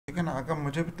है ना, अगर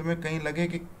मुझे तुम्हें कहीं लगे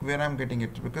कि where I am getting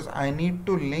it, because I need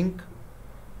to link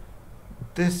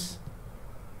this,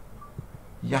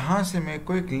 यहाँ से मेरे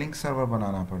को एक लिंक सर्वर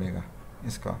बनाना पड़ेगा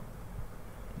इसका,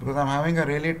 because I am having a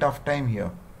really tough time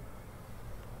here,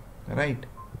 right.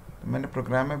 तो मैंने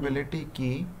प्रोग्रामेबिलिटी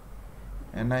की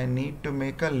and I need to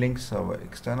make a link server,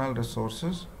 external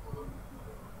resources,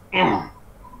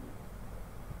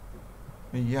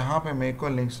 यहाँ पे मेरे को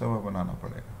लिंक सर्वर बनाना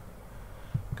पड़ेगा.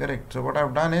 Correct. So what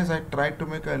I've done is I tried to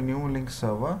make a new link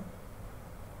server.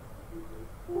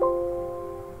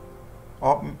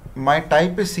 My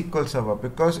type is SQL Server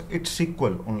because it's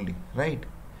SQL only, right?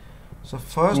 So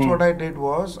first what I did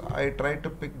was I tried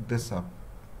to pick this up.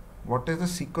 What is the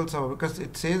SQL Server? Because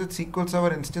it says that SQL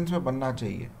Server instance में बनना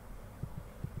चाहिए.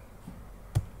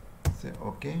 Say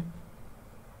okay.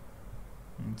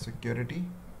 Security.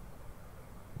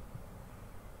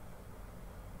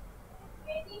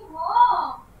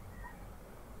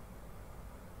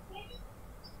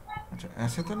 अच्छा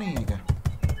ऐसे तो नहीं है क्या?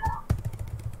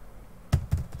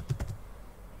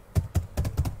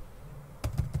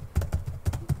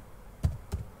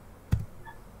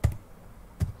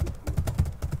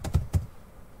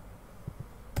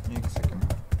 एक सेकेंड.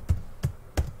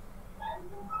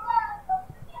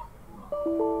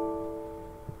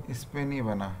 इस पे नहीं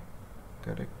बना.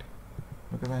 Correct.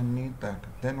 Because I need that.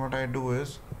 Then what I do is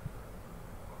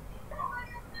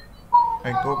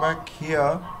I go back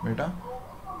here, beta,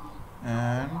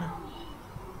 and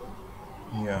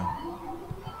here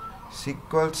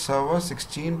SQL Server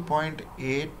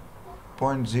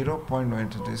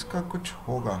 16.8.0.1. तो इसका कुछ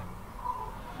होगा.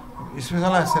 इसमें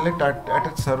साला select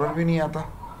attach server भी नहीं आता.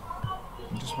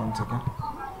 Just one second.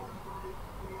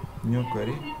 New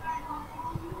query.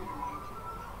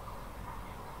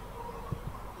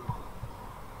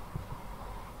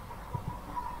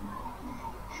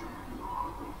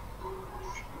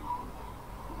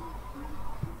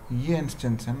 ये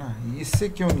इंस्टेंस है ना, इससे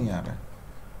क्यों नहीं आ रहा है?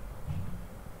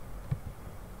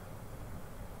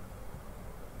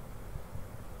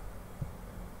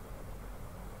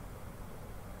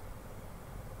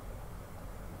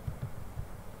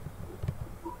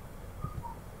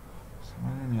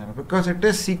 समझ नहीं आ रहा. Because it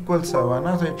is SQL server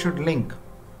ना, so it should link.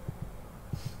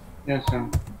 Yes, sir.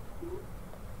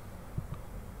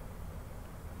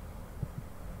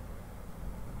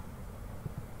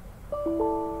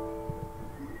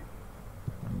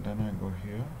 And then I go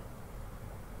here.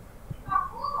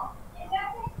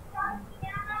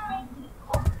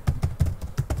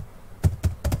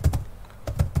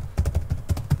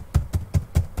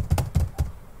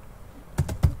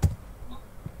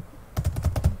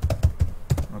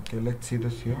 Okay, let's see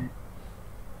this here.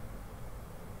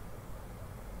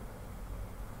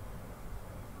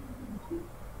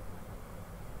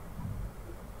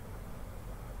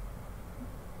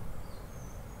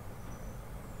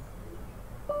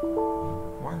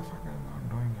 Why the fuck am I not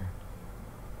doing it?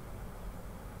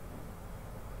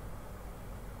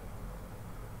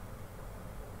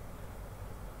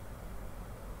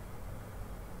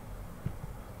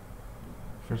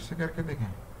 फिर से करके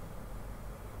देखें.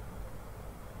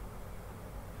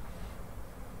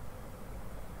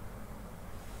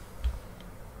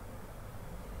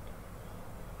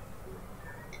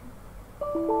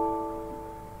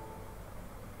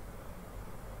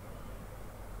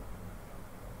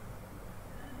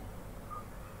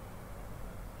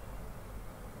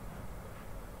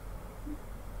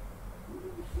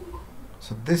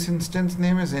 So this instance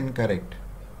name is incorrect.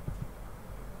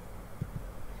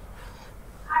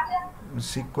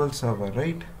 SQL Server,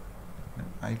 right?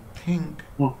 I think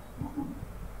I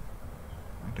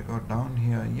have to go down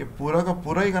here. ये पूरा का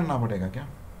पूरा ही करना पड़ेगा क्या?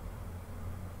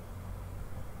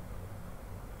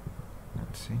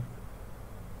 Let's see.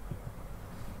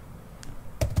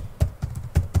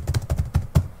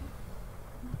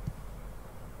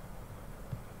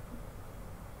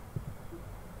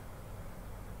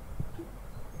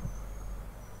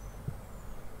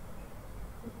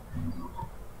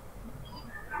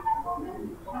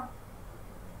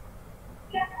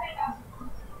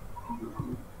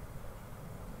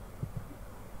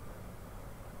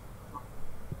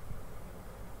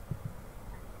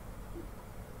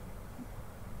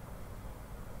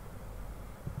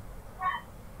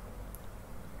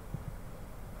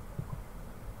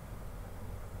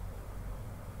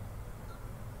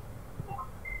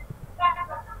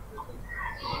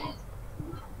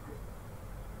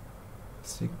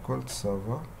 SQL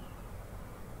Server.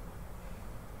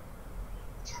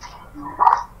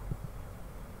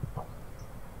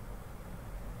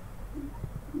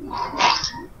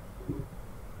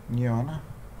 ये हो ना.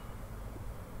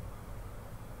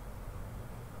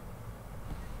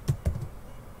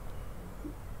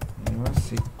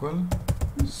 SQL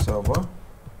Server,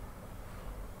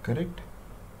 correct?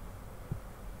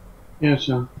 Yes,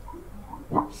 sir.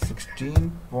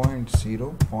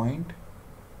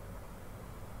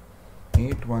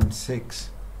 16.0.816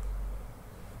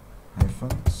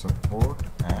 hyphen support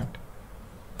at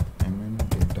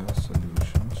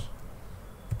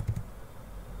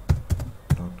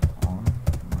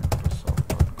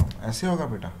mndatasolutions.on.microsoft.com. ऐसे होगा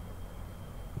बेटा.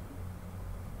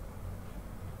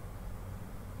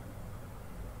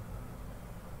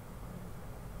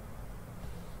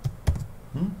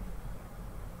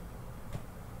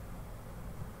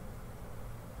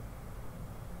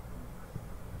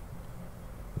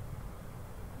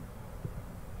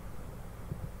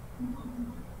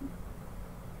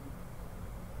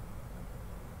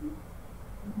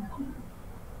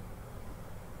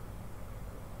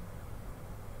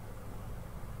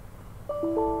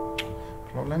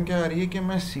 प्रॉब्लम क्या आ रही है कि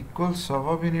मैं SQL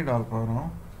सर्वर भी नहीं डाल पा रहा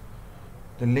हूँ.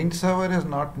 The link server is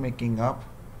not making up.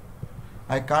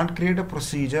 I can't create a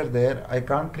procedure there. I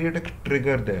can't create a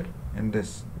trigger there in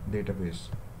this database.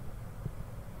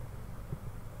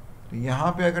 तो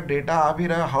यहाँ पे अगर डेटा आ भी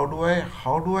रहा है, how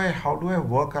do I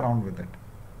work around with it?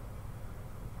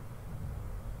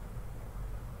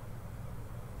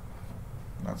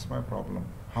 That's my problem.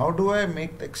 How do I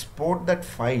export that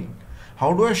file?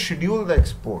 How do I schedule the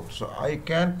export? So I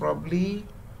can probably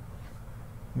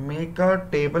make a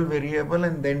table variable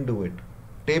and then do it.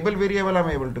 Table variable I'm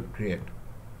able to create.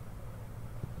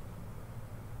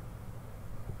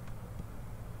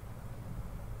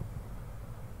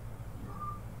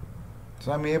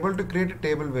 So I'm able to create a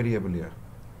table variable here.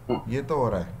 ये तो हो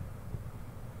रहा है.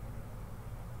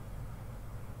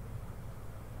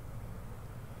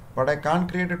 But I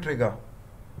can't create a trigger.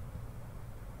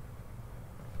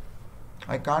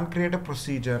 I can't create a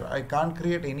procedure. I can't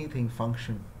create anything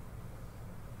function.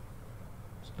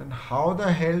 So then how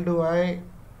the hell do I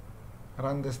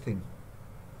run this thing?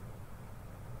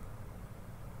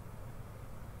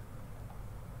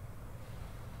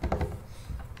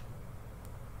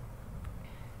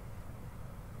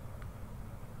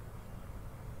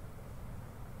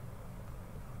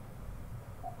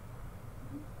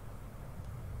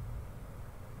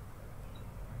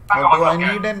 Or do I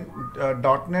need an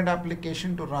 .NET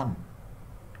application to run?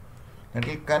 It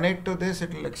will connect to this,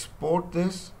 it will export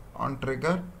this on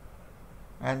trigger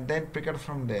and then pick it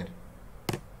from there.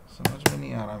 समझ में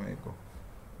नहीं आ रहा मेरे को.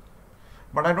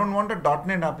 But I don't want a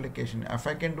 .NET application. If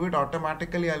I can do it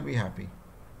automatically, I'll be happy.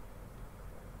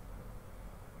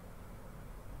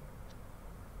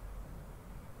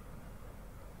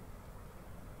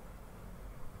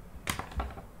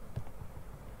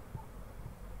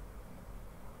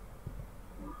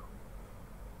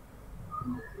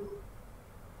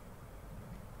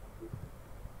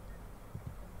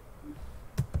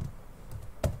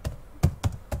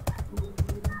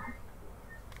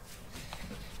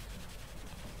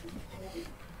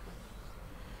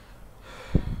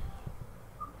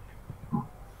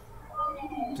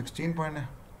 $16 है.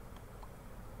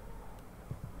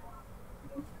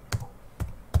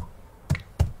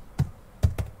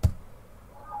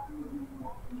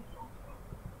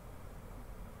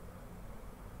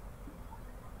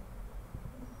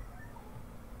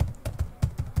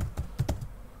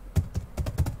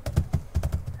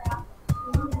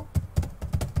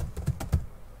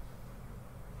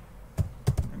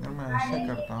 अगर मैं ऐसे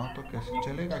करता हूँ तो कैसे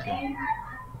चलेगा क्या?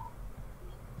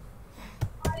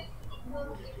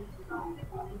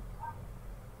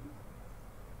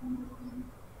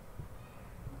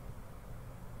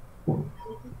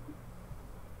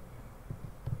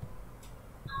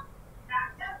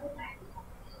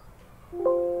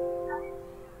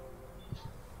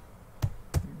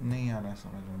 नहीं आ रहा है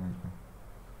समझ में मेरे को.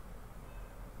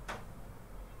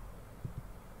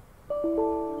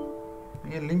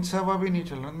 ये लिंक सर्वर भी नहीं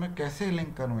चल रहा. मैं कैसे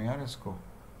लिंक करूं यार इसको?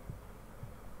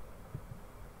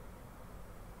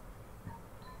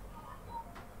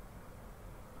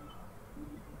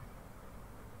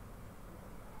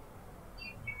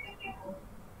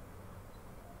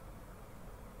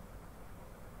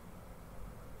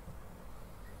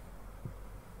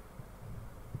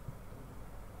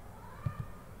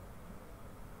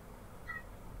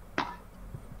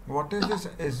 What is this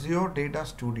Azure Data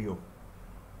Studio?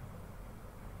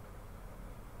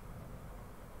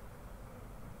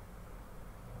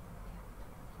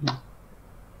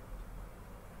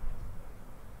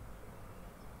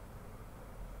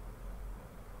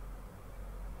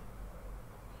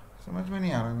 समझ में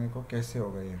नहीं आ रहा मेरे को कैसे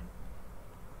होगा ये.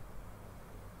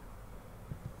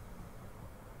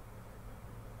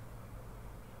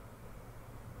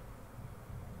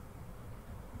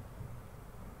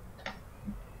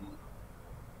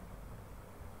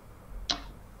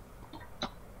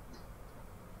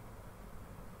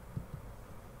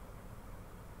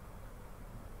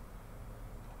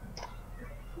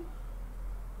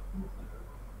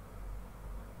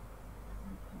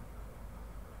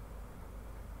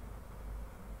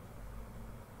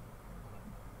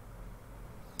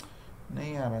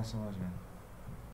 नहीं आ रहा समझ में.